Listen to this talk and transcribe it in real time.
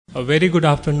A very good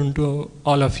afternoon to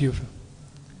all of you.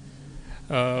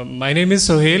 My name is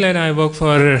Sohail and I work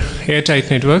for Airtight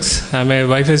Networks. I'm a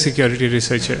Wi-Fi security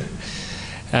researcher.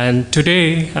 And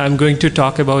today I'm going to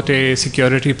talk about a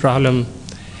security problem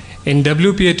in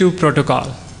WPA Too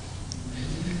protocol.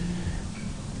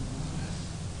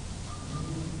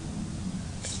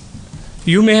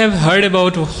 You may have heard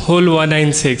about whole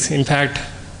 196. In fact,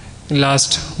 in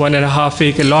last 1.5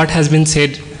 weeks, a lot has been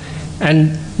said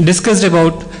and discussed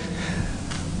about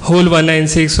whole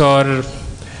 196 or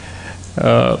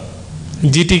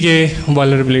GTK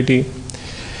vulnerability.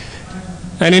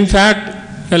 And in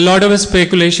fact, a lot of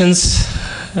speculations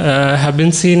have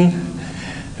been seen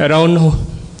around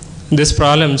this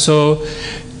problem. So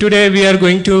today we are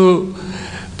going to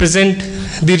present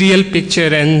the real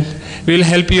picture and we will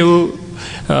help you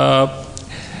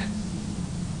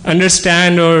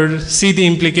understand or see the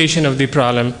implication of the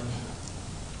problem.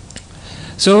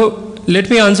 So let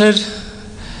me answer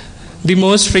the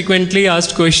most frequently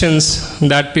asked questions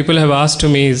that people have asked to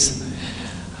me is,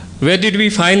 where did we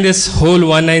find this whole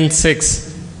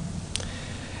 196?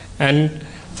 And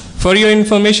for your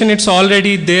information, it's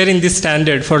already there in the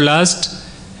standard. For last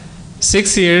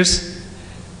 6 years,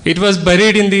 it was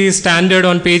buried in the standard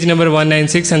on page number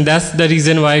 196, and that's the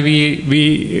reason why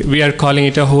we are calling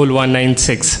it a whole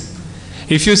 196.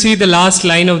 If you see the last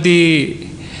line of the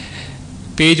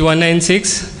page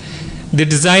 196, the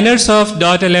designers of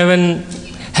 .11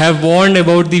 have warned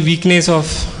about the weakness of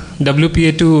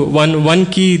WPA Too, one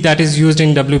key that is used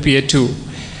in WPA Too.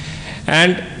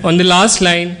 And on the last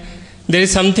line, there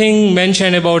is something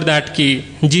mentioned about that key.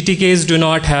 GTKs do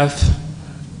not have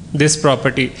this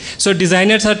property. So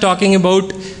designers are talking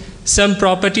about some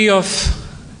property of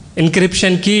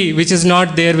encryption key which is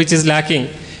not there, which is lacking.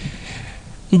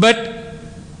 But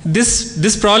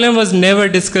this problem was never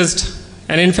discussed,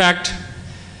 and in fact,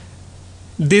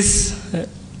 there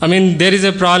is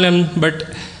a problem, but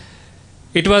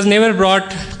it was never brought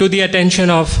to the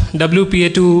attention of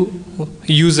WPA Too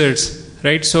users,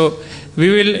 right? So we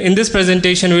will, in this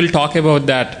presentation, we will talk about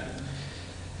that.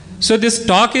 So this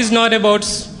talk is not about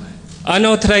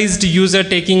unauthorized user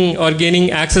taking or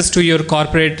gaining access to your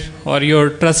corporate or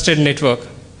your trusted network.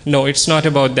 No, it's not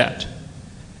about that.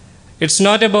 It's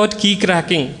not about key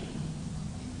cracking,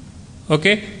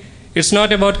 okay? It's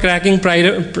not about cracking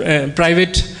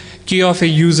private key of a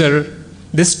user.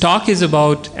 This talk is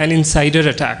about an insider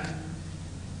attack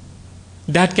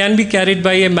that can be carried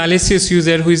by a malicious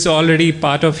user who is already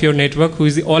part of your network, who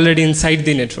is already inside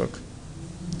the network.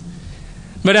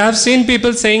 But I have seen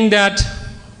people saying that,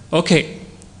 okay,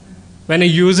 when a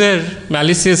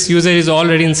malicious user is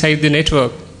already inside the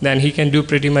network, then he can do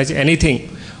pretty much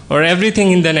anything or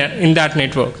everything in that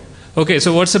network. Okay,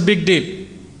 so what's the big deal?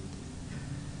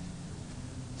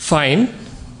 Fine.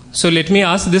 So let me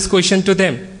ask this question to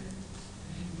them.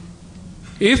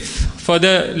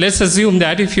 Let's assume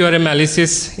that if you are a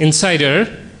malicious insider,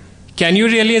 can you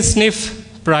really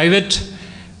sniff private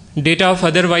data of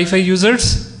other Wi-Fi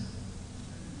users?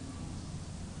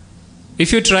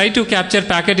 If you try to capture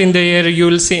packet in the air, you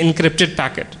will see encrypted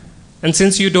packet. And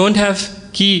since you don't have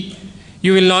key,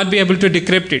 you will not be able to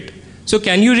decrypt it. So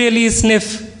can you really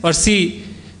sniff or see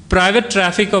private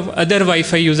traffic of other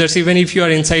Wi-Fi users even if you are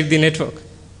inside the network?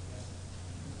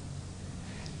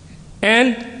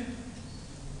 And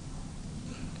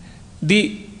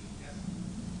the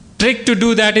trick to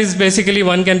do that is basically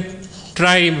one can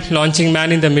try launching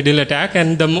man-in-the-middle attack,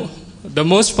 and the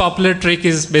most popular trick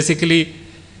is basically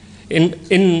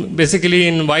in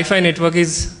Wi-Fi network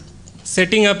is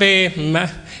setting up a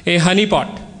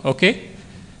honeypot. Okay,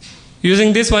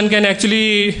 using this one can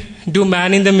actually do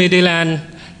man-in-the-middle and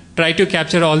try to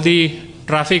capture all the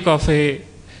traffic of a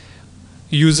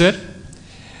user.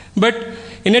 But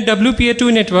in a WPA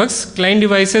Too networks, client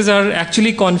devices are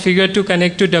actually configured to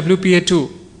connect to WPA Too.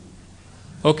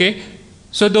 Okay,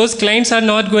 so those clients are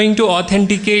not going to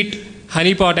authenticate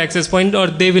honeypot access point, or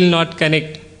they will not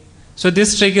connect. So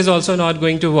this trick is also not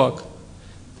going to work.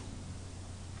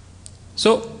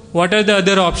 So what are the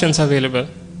other options available?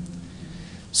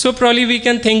 So probably we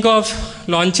can think of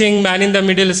launching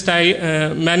man-in-the-middle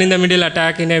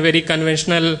attack in a very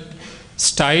conventional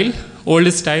style,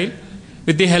 old style,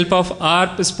 with the help of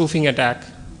ARP spoofing attack.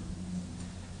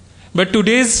 But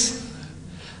today's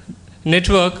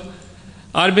network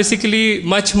are basically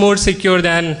much more secure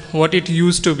than what it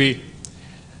used to be.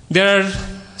 There are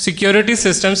security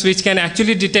systems which can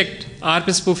actually detect ARP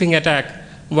spoofing attack.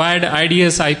 Wired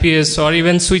IDS, IPS, or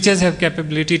even switches have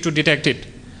capability to detect it.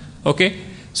 Okay?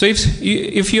 So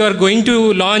if you are going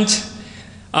to launch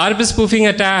ARP spoofing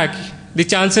attack, the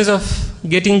chances of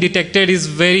getting detected is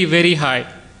very, very high.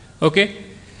 Okay?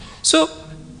 So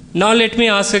now let me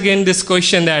ask again this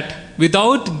question, that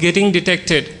without getting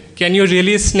detected, can you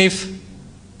really sniff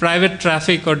private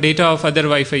traffic or data of other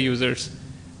Wi-Fi users,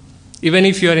 even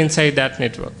if you are inside that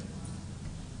network?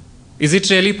 Is it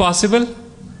really possible?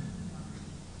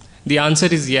 The answer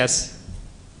is yes.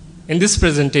 In this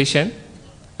presentation,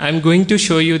 I am going to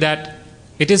show you that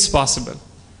it is possible.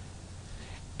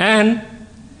 And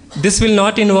this will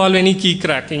not involve any key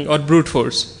cracking or brute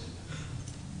force.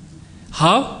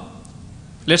 How?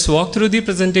 Let's walk through the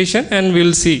presentation and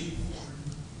we'll see.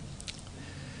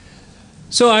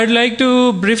 So I'd like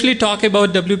to briefly talk about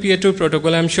WPA 2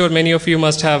 protocol. I'm sure many of you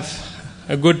must have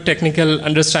a good technical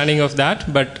understanding of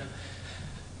that, but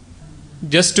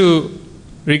just to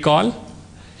recall,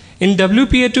 in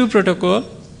WPA 2 protocol,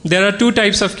 there are two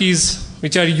types of keys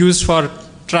which are used for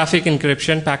traffic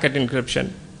encryption, packet encryption.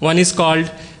 One is called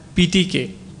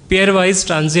PTK, pairwise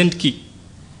transient key.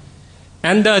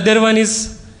 And the other one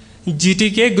is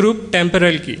GTK, group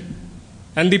temporal key.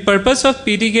 And the purpose of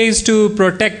PTK is to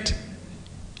protect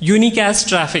unicast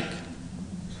traffic.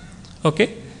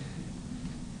 Okay?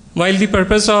 While the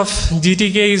purpose of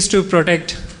GTK is to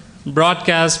protect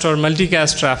broadcast or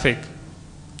multicast traffic.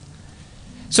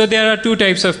 So there are two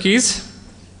types of keys.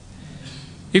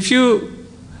 If you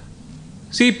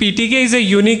see, PTK is a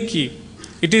unique key.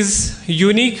 It is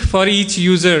unique for each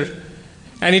user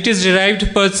and it is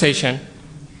derived per session.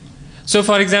 So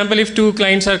for example, if two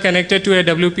clients are connected to a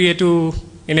WPA 2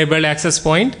 enabled access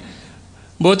point,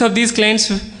 both of these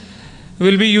clients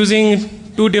will be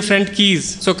using two different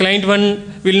keys. So client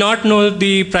 1 will not know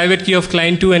the private key of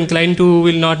client 2 and client 2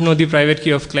 will not know the private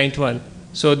key of client 1.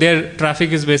 So their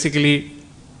traffic is basically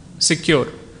secure.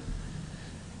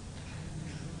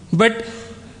 But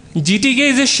GTK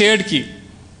is a shared key.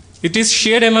 It is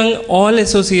shared among all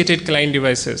associated client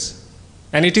devices.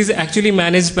 And it is actually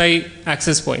managed by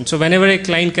access point. So whenever a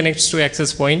client connects to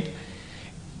access point,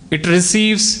 it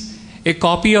receives a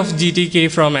copy of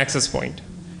GTK from access point.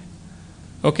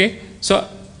 Okay? So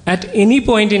at any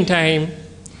point in time,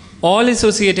 all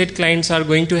associated clients are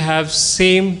going to have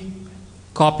same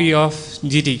copy of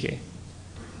GTK.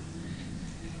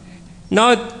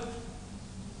 Now,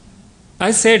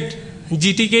 I said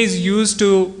GTK is used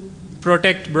to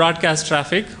protect broadcast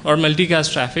traffic or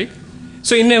multicast traffic.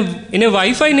 So in a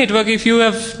Wi-Fi network, if you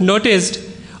have noticed,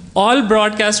 all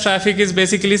broadcast traffic is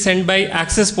basically sent by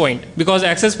access point, because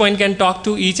access point can talk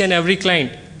to each and every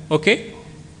client. Okay?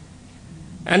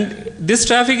 And this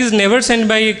traffic is never sent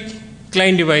by a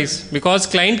client device, because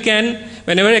client can,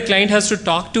 whenever a client has to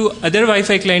talk to other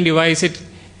Wi-Fi client device,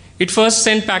 it first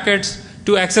sends packets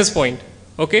to access point.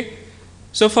 Okay?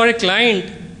 So for a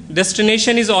client,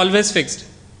 destination is always fixed,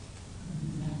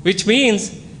 which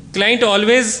means client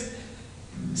always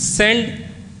send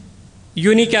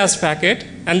unicast packet,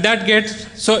 and that gets,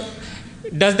 so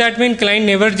does that mean client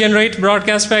never generate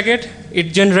broadcast packet?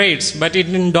 It generates, but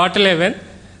in .11,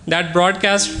 that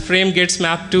broadcast frame gets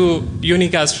mapped to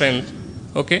unicast frame.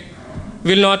 Okay?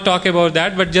 We'll not talk about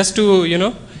that, but just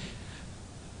to,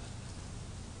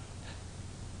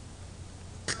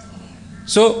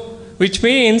 so, which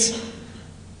means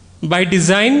by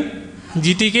design,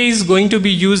 GTK is going to be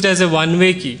used as a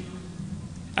one-way key.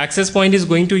 Access point is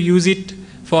going to use it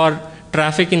for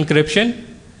traffic encryption,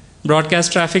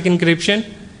 broadcast traffic encryption,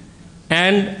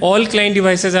 and all client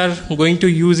devices are going to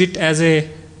use it as a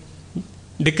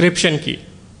decryption key.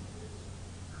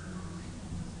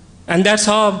 And that's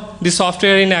how the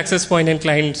software in access point and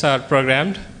clients are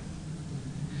programmed.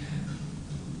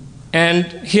 And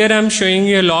here I'm showing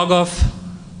you a log of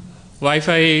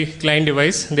Wi-Fi client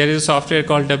device. There is a software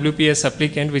called WPA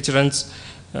Supplicant which runs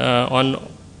on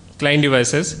client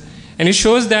devices, and it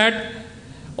shows that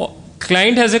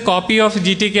client has a copy of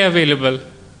GTK available,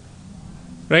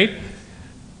 right?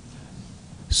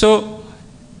 So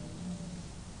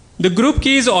the group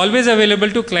key is always available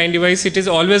to client device. It is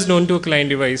always known to client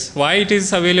device. Why it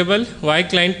is available? Why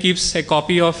client keeps a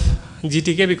copy of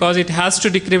GTK? Because it has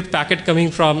to decrypt packet coming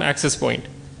from access point.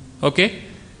 Okay?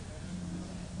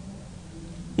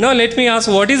 Now let me ask,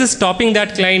 what is stopping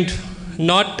that client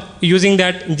not using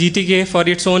that GTK for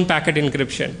its own packet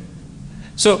encryption?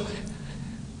 So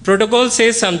protocol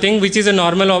says something which is a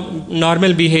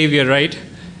normal behavior, right?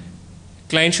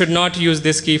 Client should not use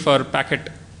this key for packet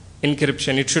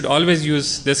encryption. It should always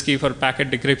use this key for packet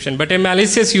decryption. But a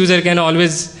malicious user can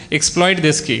always exploit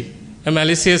this key. A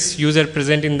malicious user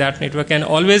present in that network can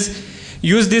always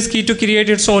use this key to create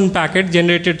its own packet,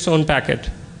 generate its own packet.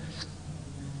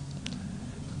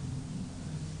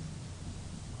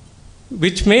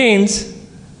 Which means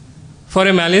for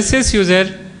a malicious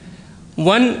user,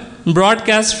 one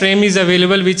broadcast frame is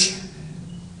available which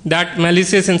that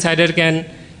malicious insider can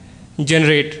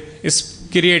generate, is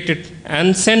created,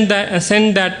 and send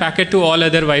that packet to all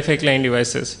other Wi-Fi client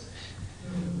devices.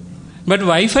 But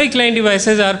Wi-Fi client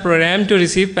devices are programmed to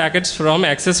receive packets from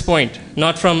access point,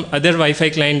 not from other Wi-Fi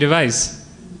client device,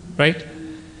 right?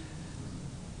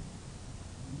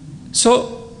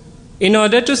 So, in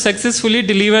order to successfully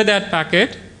deliver that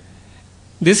packet,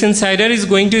 this insider is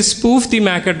going to spoof the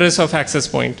MAC address of access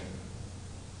point.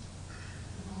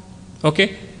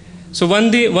 Okay? So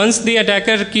once the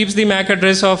attacker keeps the MAC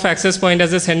address of access point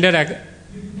as a sender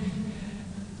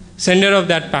of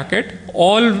that packet,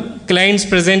 all clients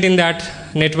present in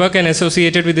that network and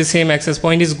associated with the same access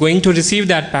point is going to receive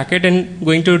that packet and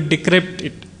going to decrypt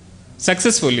it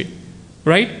successfully,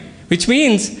 right? Which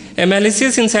means a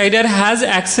malicious insider has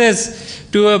access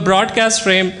to a broadcast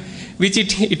frame which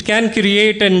it can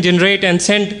create and generate and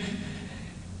send,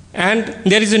 and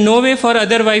there is no way for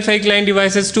other Wi-Fi client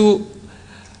devices to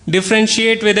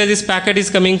differentiate whether this packet is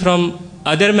coming from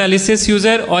other malicious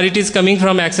user or it is coming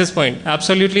from access point.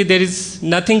 Absolutely, there is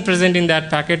nothing present in that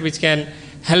packet which can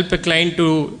help a client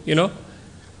to,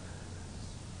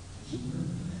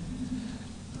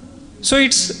 So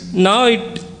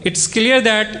it's clear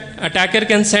that attacker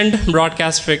can send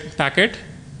broadcast packet,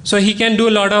 so he can do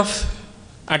a lot of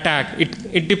attack.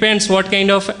 It depends what kind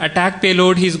of attack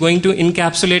payload he is going to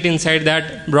encapsulate inside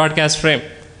that broadcast frame,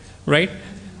 right?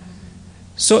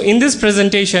 So in this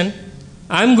presentation,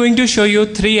 I'm going to show you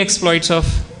 3 exploits of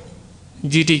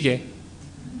GTK.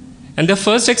 And the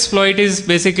first exploit is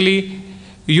basically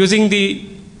using the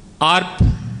ARP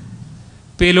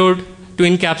payload to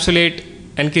encapsulate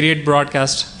and create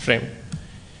broadcast frame.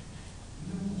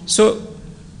 So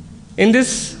in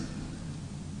this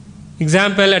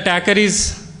example, attacker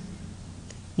is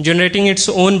generating its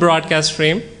own broadcast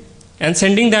frame and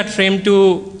sending that frame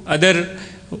to other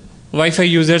Wi-Fi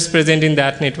users present in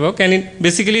that network, and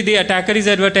basically the attacker is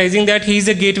advertising that he is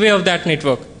a gateway of that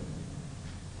network.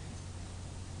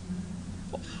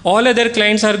 All other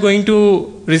clients are going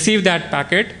to receive that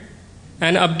packet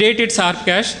and update its ARP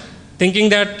cache, thinking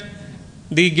that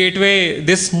the gateway,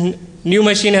 this new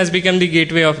machine has become the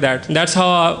gateway of that. That's how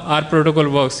our protocol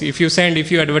works. If you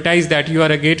advertise that you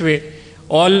are a gateway,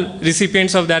 all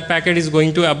recipients of that packet is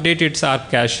going to update its ARP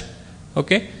cache.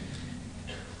 Okay?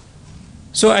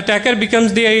 So attacker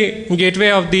becomes the gateway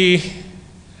of the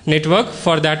network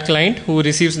for that client who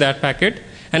receives that packet,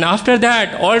 and after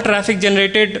that all traffic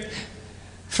generated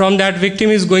from that victim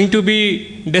is going to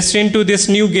be destined to this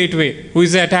new gateway who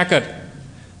is the attacker.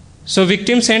 So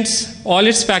victim sends all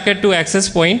its packet to access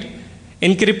point,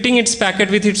 encrypting its packet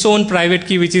with its own private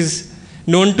key which is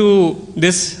known to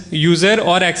this user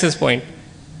or access point.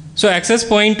 So access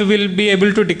point will be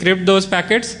able to decrypt those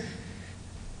packets.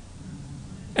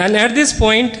 And at this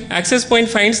point, access point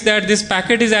finds that this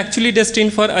packet is actually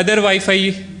destined for other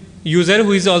Wi-Fi user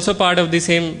who is also part of the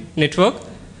same network.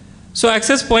 So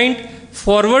access point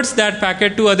forwards that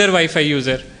packet to other Wi-Fi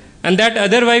user, and that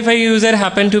other Wi-Fi user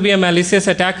happened to be a malicious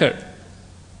attacker,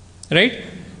 right?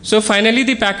 So finally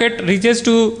the packet reaches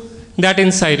to that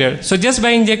insider. So just by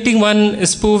injecting one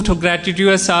spoofed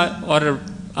gratuitous or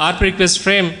ARP request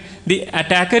frame, the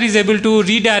attacker is able to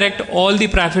redirect all the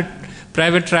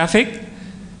private traffic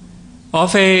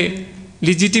of a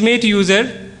legitimate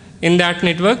user in that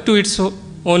network to its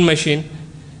own machine.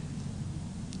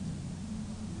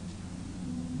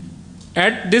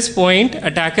 At this point,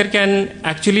 attacker can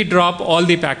actually drop all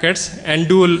the packets and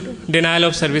do denial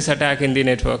of service attack in the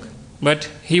network. But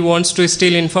he wants to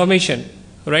steal information,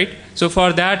 right? So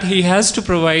for that, he has to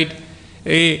provide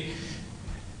a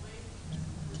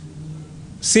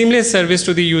seamless service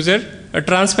to the user, a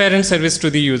transparent service to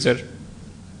the user.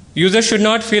 User should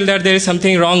not feel that there is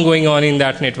something wrong going on in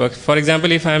that network. For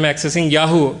example, if I am accessing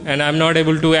Yahoo and I am not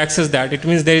able to access that, it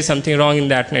means there is something wrong in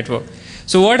that network.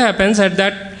 So what happens at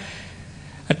that,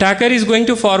 attacker is going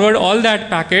to forward all that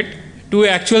packet to an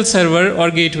actual server or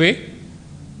gateway,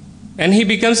 and he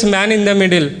becomes man in the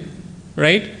middle,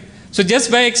 right? So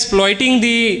just by exploiting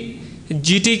the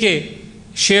GTK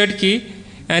shared key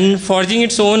and forging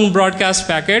its own broadcast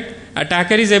packet,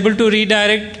 attacker is able to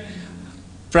redirect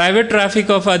private traffic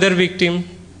of other victim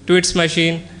to its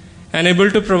machine and able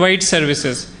to provide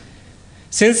services.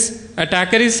 Since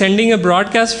attacker is sending a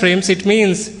broadcast frames, it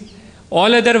means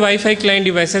all other Wi-Fi client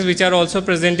devices which are also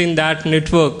present in that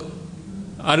network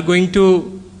are going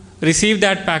to receive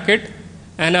that packet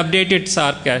and update its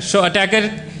ARP cache. So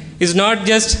attacker is not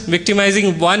just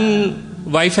victimizing one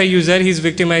Wi-Fi user, he is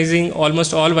victimizing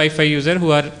almost all Wi-Fi users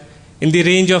who are in the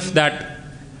range of that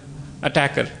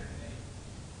attacker.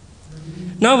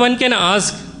 Now one can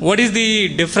ask, what is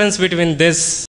the difference between this